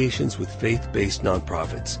associations with faith-based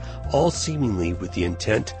nonprofits, all seemingly with the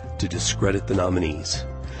intent to discredit the nominees.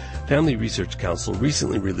 Family Research Council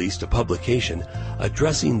recently released a publication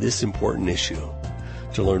addressing this important issue.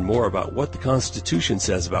 To learn more about what the Constitution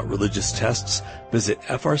says about religious tests, visit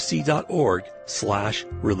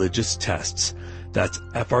frc.org/religious tests. That's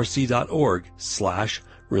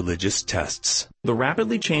frc.org/religious tests. The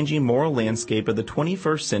rapidly changing moral landscape of the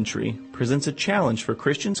 21st century presents a challenge for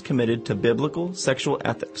Christians committed to biblical sexual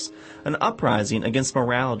ethics. An uprising against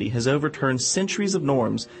morality has overturned centuries of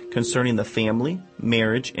norms concerning the family,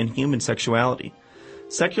 marriage, and human sexuality.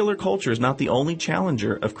 Secular culture is not the only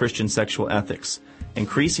challenger of Christian sexual ethics.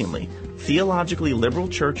 Increasingly, theologically liberal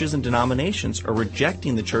churches and denominations are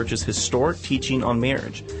rejecting the church's historic teaching on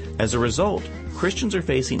marriage. As a result, Christians are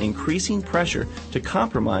facing increasing pressure to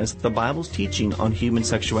compromise the Bible's teaching on human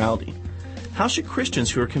sexuality. How should Christians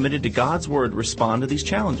who are committed to God's Word respond to these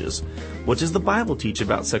challenges? What does the Bible teach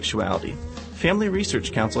about sexuality? Family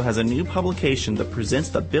Research Council has a new publication that presents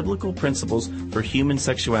the biblical principles for human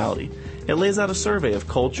sexuality. It lays out a survey of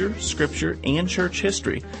culture, scripture, and church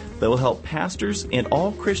history that will help pastors and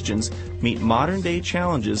all Christians meet modern-day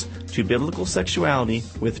challenges to biblical sexuality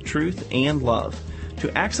with truth and love.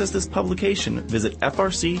 To access this publication, visit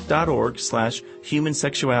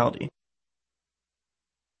frc.org/human-sexuality.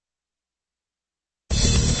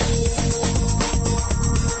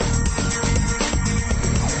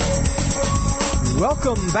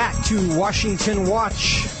 Welcome back to Washington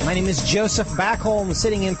Watch. My name is Joseph Backholm,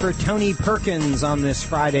 sitting in for Tony Perkins on this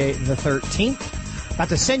Friday the 13th. About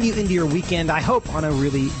to send you into your weekend, I hope, on a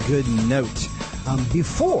really good note.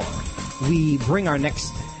 Before we bring our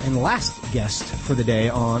next and last guest for the day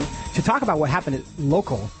on to talk about what happened in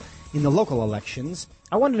the local elections,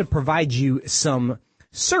 I wanted to provide you some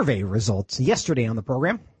survey results yesterday on the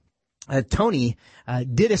program. Tony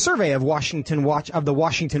did a survey of the Washington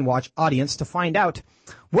Watch audience to find out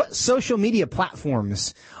what social media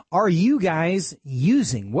platforms are you guys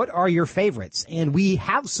using? What are your favorites? And we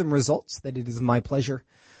have some results that it is my pleasure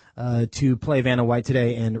to play Vanna White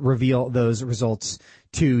today and reveal those results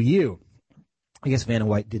to you. I guess Vanna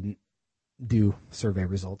White didn't do survey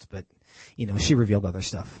results, but, she revealed other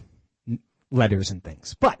stuff, letters and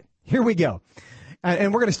things. But here we go.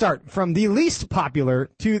 And we're going to start from the least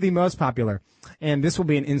popular to the most popular. And this will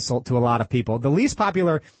be an insult to a lot of people. The least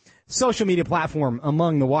popular social media platform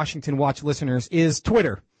among the Washington Watch listeners is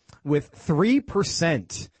Twitter with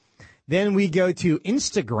 3%. Then we go to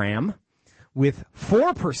Instagram with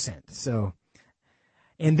 4%.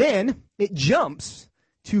 And then it jumps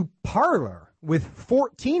to Parler with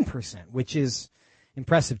 14%, which is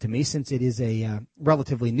impressive to me since it is a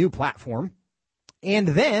relatively new platform. And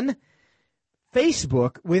then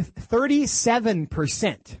Facebook with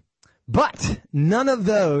 37%. But none of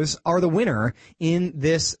those are the winner in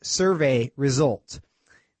this survey result.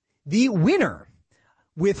 The winner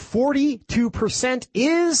with 42%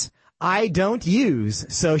 is I don't use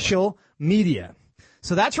social media.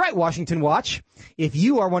 So that's right, Washington Watch. If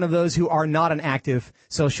you are one of those who are not an active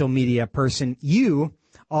social media person, you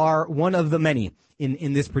are one of the many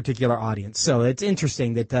in this particular audience. So it's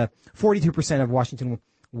interesting that 42% of Washington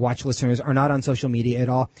Watch listeners are not on social media at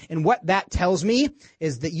all. And what that tells me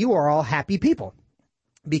is that you are all happy people,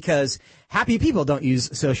 because happy people don't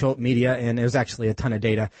use social media. And there's actually a ton of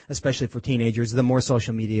data, especially for teenagers. The more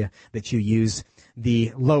social media that you use,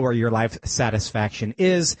 the lower your life satisfaction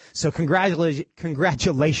is. So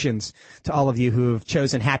congratulations to all of you who have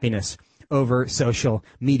chosen happiness over social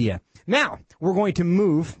media. Now we're going to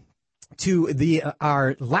move to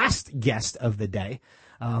our last guest of the day.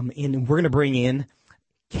 And we're going to bring in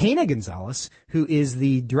Kana Gonzalez, who is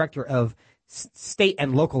the director of state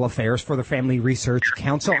and local affairs for the Family Research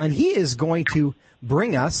Council, and he is going to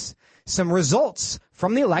bring us some results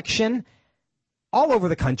from the election all over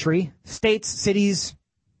the country, states, cities.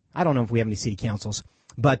 I don't know if we have any city councils,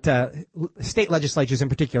 but state legislatures in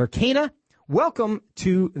particular. Kana, welcome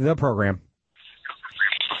to the program.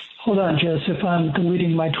 Hold on, Joseph. I'm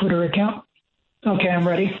deleting my Twitter account. Okay, I'm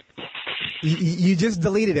ready. You just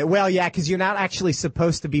deleted it. Well, yeah, because you're not actually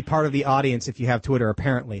supposed to be part of the audience if you have Twitter,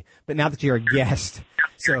 apparently. But now that you're a guest,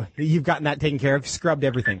 so you've gotten that taken care of, scrubbed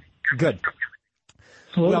everything. Good.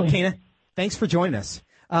 Absolutely. Well, Kana, thanks for joining us.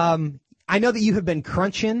 I know that you have been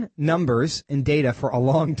crunching numbers and data for a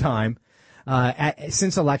long time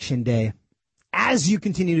since Election Day. As you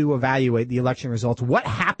continue to evaluate the election results, what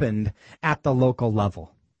happened at the local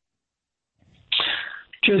level?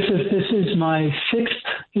 Joseph, this is my 6th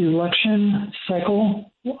election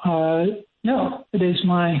cycle. No, it is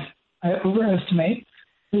I overestimate.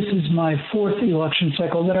 This is my 4th election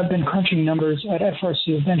cycle that I've been crunching numbers at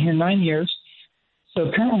FRC. I've been here 9 years, so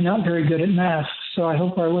apparently not very good at math, so I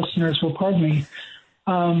hope our listeners will pardon me.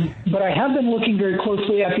 But I have been looking very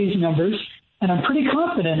closely at these numbers, and I'm pretty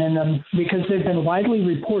confident in them because they've been widely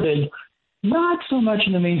reported, not so much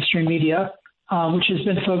in the mainstream media, which has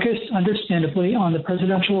been focused, understandably, on the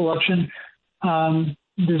presidential election.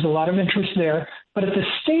 There's a lot of interest there. But at the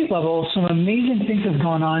state level, some amazing things have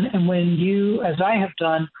gone on. And when you, as I have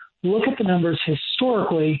done, look at the numbers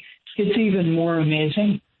historically, it's even more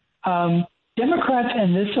amazing. Democrats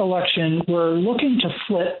in this election were looking to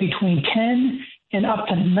flip between 10 and up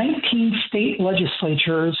to 19 state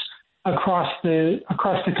legislatures across the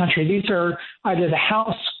country. These are either the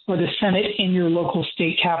House or the Senate in your local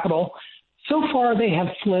state capital. So far, they have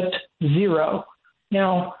flipped 0.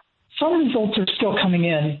 Now, some results are still coming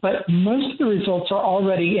in, but most of the results are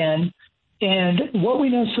already in. And what we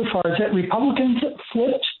know so far is that Republicans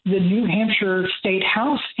flipped the New Hampshire State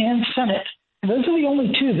House and Senate. And those are the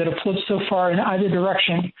only 2 that have flipped so far in either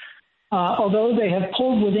direction, although they have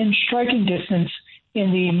pulled within striking distance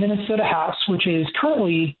in the Minnesota House, which is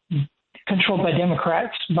currently controlled by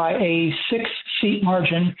Democrats by a 6-seat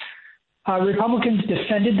margin. Republicans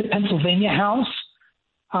defended the Pennsylvania House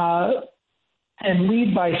and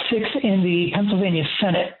lead by 6 in the Pennsylvania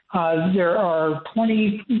Senate. There are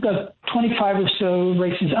 25 or so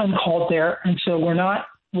races uncalled there, and so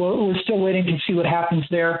we're still waiting to see what happens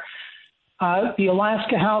there. The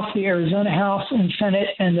Alaska House, the Arizona House and Senate,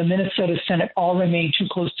 and the Minnesota Senate all remain too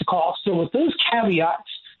close to call. So with those caveats,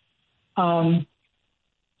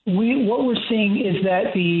 what we're seeing is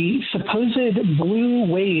that the supposed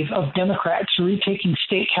blue wave of Democrats retaking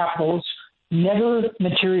state capitals never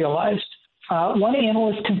materialized. One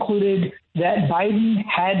analyst concluded that Biden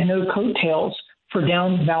had no coattails for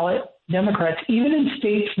down-ballot Democrats, even in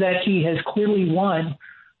states that he has clearly won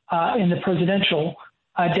in the presidential.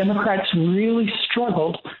 Democrats really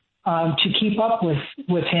struggled to keep up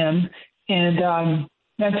with him, and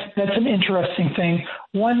that's an interesting thing.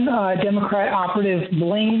 One Democrat operative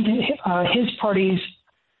blamed his party's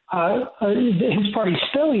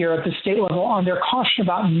failure at the state level on their caution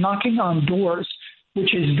about knocking on doors,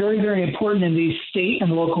 which is very, very important in these state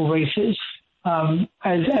and local races.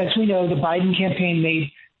 As we know, the Biden campaign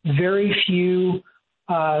made very few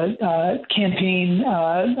campaign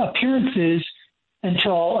appearances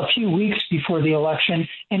until a few weeks before the election,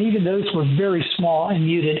 and even those were very small and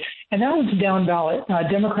muted. And that was down ballot.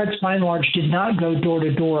 Democrats, by and large, did not go door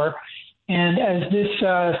to door. And as this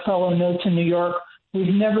fellow notes in New York,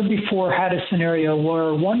 we've never before had a scenario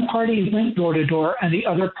where one party went door to door and the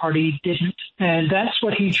other party didn't. And that's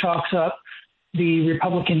what he chalks up the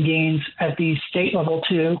Republican gains at the state level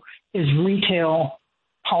to, is retail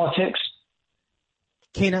politics.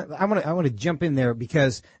 Kana, I want to jump in there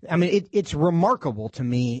because I mean it's remarkable to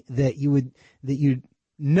me that you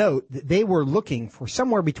note that they were looking for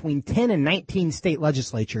somewhere between 10 and 19 state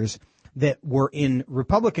legislatures that were in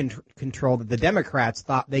Republican control that the Democrats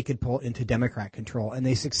thought they could pull into Democrat control, and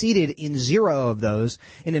they succeeded in 0 of those.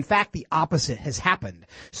 And in fact, the opposite has happened.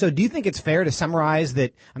 So do you think it's fair to summarize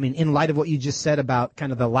that, I mean, in light of what you just said about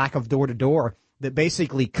kind of the lack of door to door, that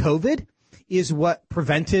basically COVID is what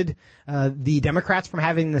prevented the Democrats from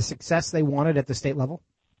having the success they wanted at the state level?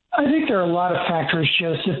 I think there are a lot of factors,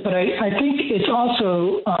 Joseph, but I think it's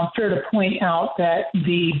also fair to point out that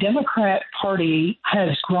the Democrat Party has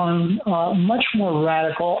grown much more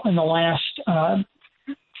radical in the last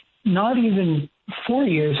not even 4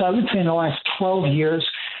 years. I would say in the last 12 years,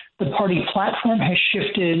 the party platform has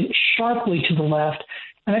shifted sharply to the left.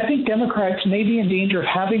 And I think Democrats may be in danger of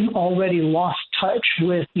having already lost touch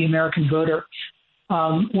with the American voter.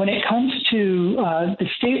 When it comes to the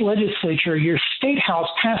state legislature, your state house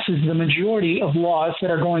passes the majority of laws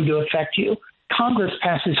that are going to affect you. Congress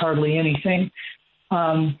passes hardly anything.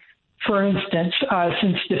 For instance,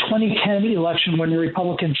 since the 2010 election, when the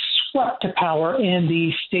Republicans swept to power in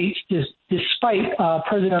the states, despite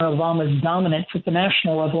President Obama's dominance at the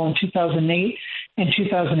national level in 2008 and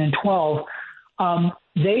 2012,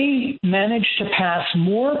 they managed to pass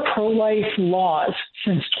more pro-life laws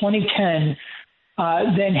since 2010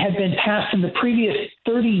 than had been passed in the previous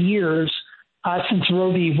 30 years since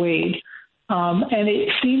Roe v. Wade. And it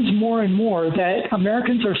seems more and more that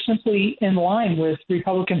Americans are simply in line with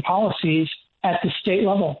Republican policies at the state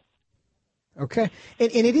level. Okay.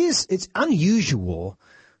 And it's unusual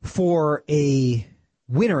for a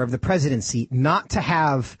winner of the presidency not to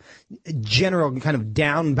have general kind of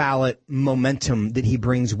down ballot momentum that he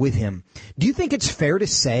brings with him. Do you think it's fair to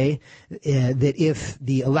say that if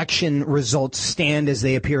the election results stand as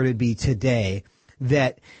they appear to be today,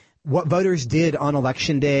 that what voters did on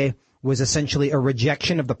Election Day was essentially a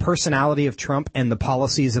rejection of the personality of Trump and the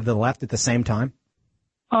policies of the left at the same time?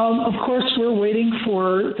 Of course, we're waiting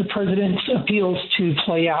for the president's appeals to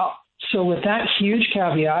play out. So with that huge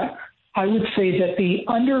caveat, I would say that the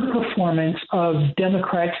underperformance of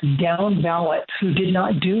Democrats down ballot who did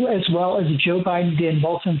not do as well as Joe Biden did,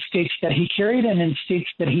 both in states that he carried and in states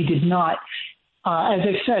that he did not, as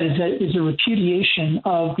I said, is a repudiation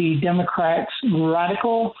of the Democrats'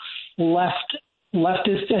 radical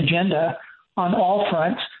leftist agenda on all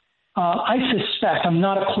fronts. I suspect, I'm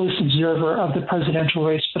not a close observer of the presidential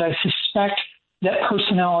race, but I suspect that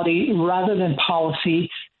personality rather than policy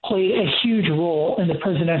played a huge role in the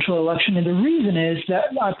presidential election. And the reason is that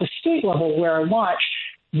at the state level where I watch,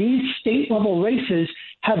 these state level races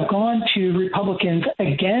have gone to Republicans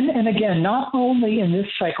again and again, not only in this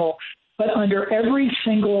cycle, but under every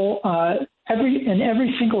single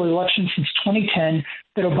election since 2010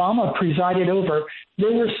 that Obama presided over.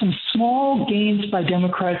 There were some small gains by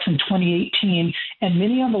Democrats in 2018, and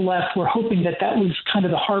many on the left were hoping that that was kind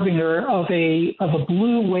of the harbinger of a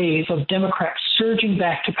blue wave of Democrats surging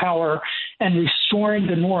back to power and restoring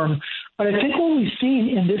the norm. But I think what we've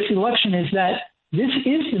seen in this election is that this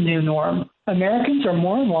is the new norm. Americans are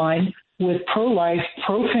more in line with pro-life,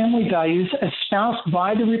 pro-family values espoused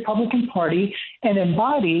by the Republican Party and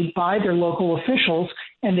embodied by their local officials,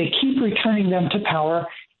 and they keep returning them to power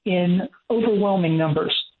in overwhelming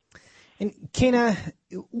numbers. And Kena,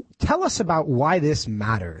 tell us about why this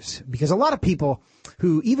matters, because a lot of people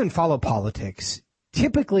who even follow politics,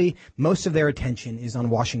 typically most of their attention is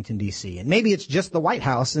on Washington, D.C., and maybe it's just the White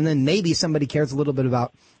House, and then maybe somebody cares a little bit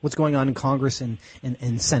about what's going on in Congress and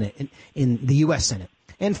Senate, in the U.S. Senate.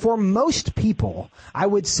 And for most people, I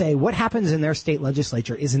would say what happens in their state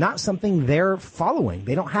legislature is not something they're following.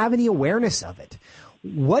 They don't have any awareness of it.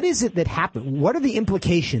 What is it that happened? What are the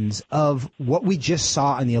implications of what we just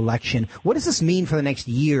saw in the election? What does this mean for the next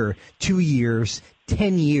year, 2 years,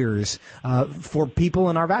 10 years for people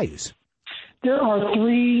and our values? There are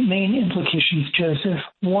three main implications, Joseph.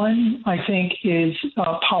 One, I think, is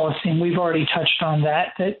policy, and we've already touched on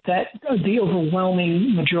that the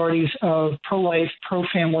overwhelming majorities of pro-life,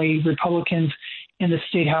 pro-family Republicans in the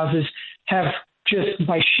state houses have just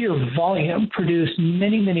by sheer volume produced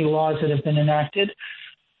many, many laws that have been enacted.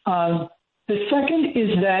 The second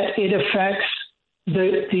is that it affects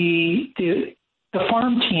the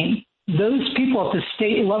farm team. Those people at the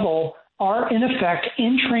state level are in effect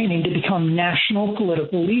in training to become national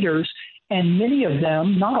political leaders. And many of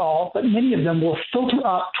them, not all, but many of them will filter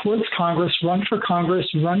up towards Congress, run for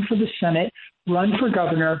the Senate, run for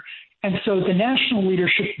governor. And so the national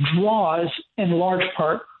leadership draws in large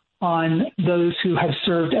part on those who have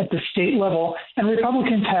served at the state level. And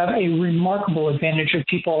Republicans have a remarkable advantage of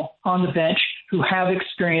people on the bench who have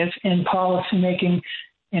experience in policymaking,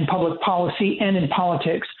 in public policy, and in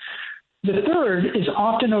politics. The third is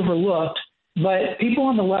often overlooked, but people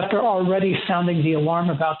on the left are already sounding the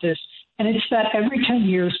alarm about this, and it's that every 10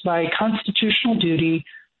 years by constitutional duty,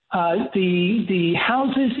 the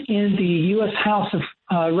houses in the U.S. House of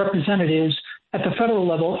Representatives at the federal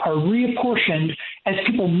level are reapportioned as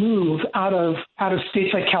people move out of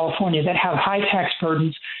states like California that have high tax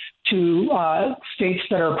burdens to states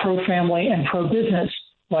that are pro-family and pro-business,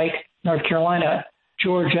 like North Carolina,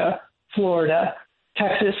 Georgia, Florida,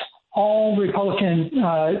 Texas, all Republican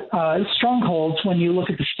strongholds when you look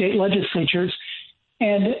at the state legislatures.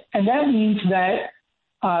 And that means that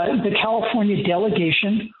the California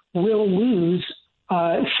delegation will lose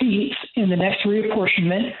seats in the next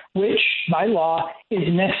reapportionment, which by law is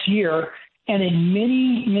next year. And in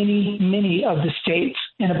many of the states,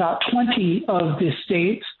 in about 20 of the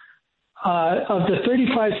states, of the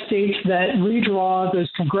 35 states that redraw those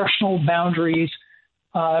congressional boundaries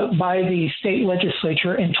by the state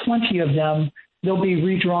legislature, in 20 of them, they'll be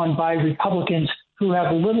redrawn by Republicans who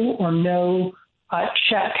have little or no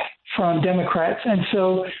check from Democrats. And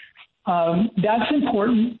so that's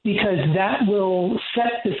important because that will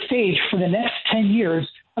set the stage for the next 10 years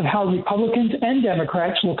of how Republicans and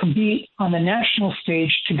Democrats will compete on the national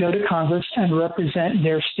stage to go to Congress and represent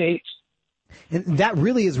their states. And that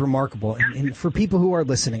really is remarkable. And for people who are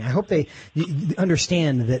listening, I hope they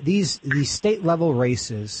understand that these state level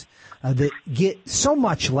races that get so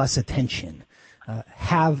much less attention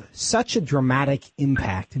have such a dramatic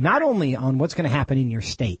impact, not only on what's going to happen in your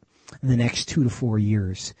state in the next 2 to 4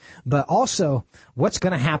 years, but also what's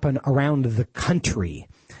going to happen around the country,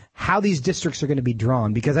 how these districts are going to be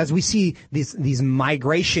drawn. Because as we see these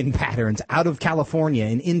migration patterns out of California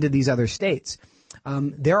and into these other states,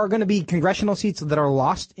 there are going to be congressional seats that are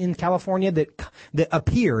lost in California that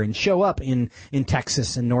appear and show up in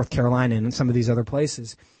Texas and North Carolina and in some of these other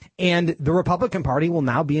places. And the Republican Party will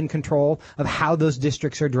now be in control of how those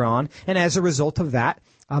districts are drawn. And as a result of that,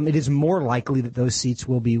 it is more likely that those seats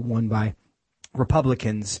will be won by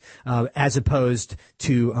Republicans as opposed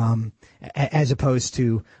to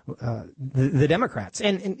the Democrats.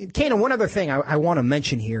 And Kana, one other thing I want to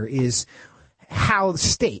mention here is how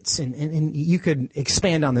states, and you could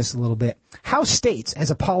expand on this a little bit, how states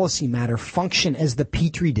as a policy matter function as the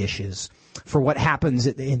petri dishes for what happens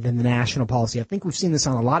in the national policy. I think we've seen this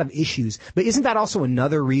on a lot of issues, but isn't that also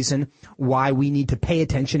another reason why we need to pay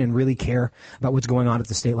attention and really care about what's going on at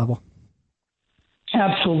the state level?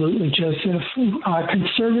 Absolutely, Joseph.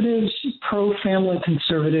 Conservatives, pro-family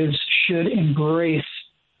conservatives, should embrace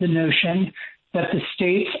the notion that the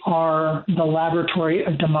states are the laboratory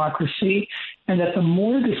of democracy, and that the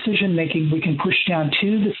more decision-making we can push down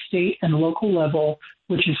to the state and local level,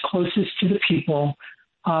 which is closest to the people,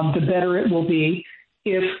 the better it will be.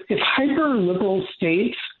 If hyper-liberal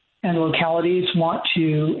states and localities want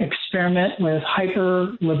to experiment with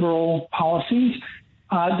hyper-liberal policies,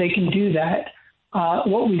 they can do that.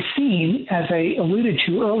 What we've seen, as I alluded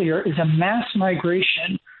to earlier, is a mass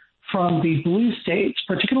migration from the blue states,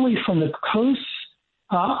 particularly from the coasts,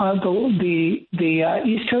 the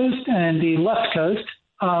East Coast and the left coast,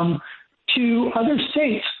 to other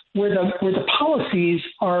states where the policies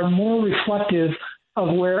are more reflective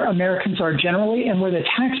of where Americans are generally and where the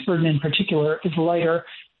tax burden in particular is lighter.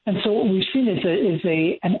 And so what we've seen is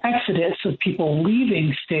an exodus of people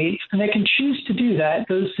leaving states, and they can choose to do that.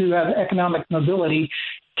 Those who have economic mobility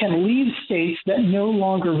can leave states that no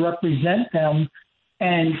longer represent them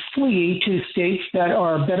and flee to states that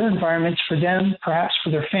are better environments for them, perhaps for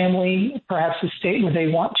their family, perhaps a state where they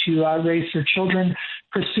want to raise their children,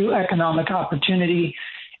 pursue economic opportunity.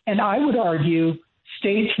 And I would argue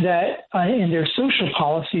states that in their social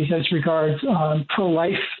policies as regards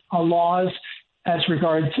pro-life laws, as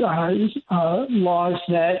regards laws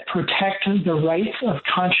that protect the rights of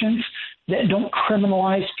conscience, that don't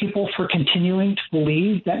criminalize people for continuing to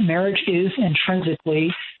believe that marriage is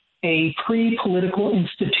intrinsically a pre-political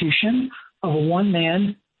institution of one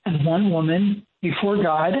man and one woman before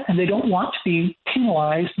God, and they don't want to be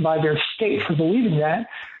penalized by their state for believing that.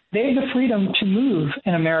 They have the freedom to move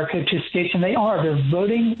in America to states, and they are. They're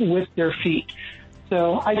voting with their feet.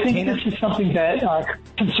 So I think this is something that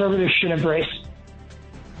conservatives should embrace.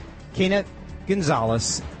 Kana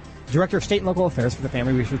Gonzalez, Director of State and Local Affairs for the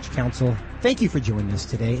Family Research Council, thank you for joining us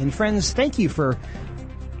today. And friends, thank you for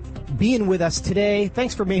being with us today.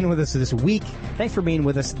 Thanks for being with us this week. Thanks for being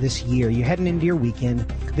with us this year. You're heading into your weekend.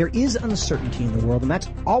 There is uncertainty in the world, and that's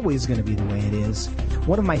always going to be the way it is.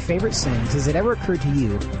 One of my favorite sayings, has it ever occurred to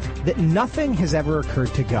you that nothing has ever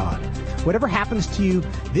occurred to God? Whatever happens to you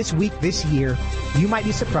this week, this year, you might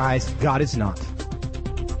be surprised. God is not.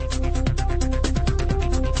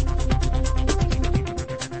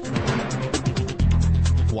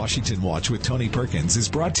 Washington Watch with Tony Perkins is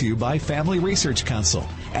brought to you by Family Research Council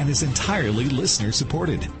and is entirely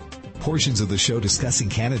listener-supported. Portions of the show discussing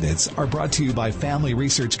candidates are brought to you by Family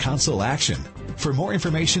Research Council Action. For more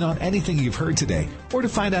information on anything you've heard today, or to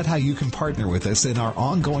find out how you can partner with us in our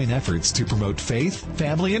ongoing efforts to promote faith,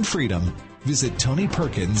 family, and freedom, visit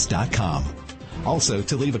TonyPerkins.com. Also,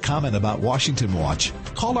 to leave a comment about Washington Watch,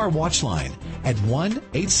 call our watch line at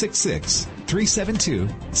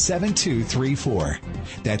 1-866-372-7234.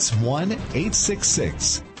 That's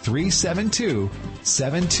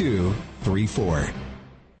 1-866-372-7234.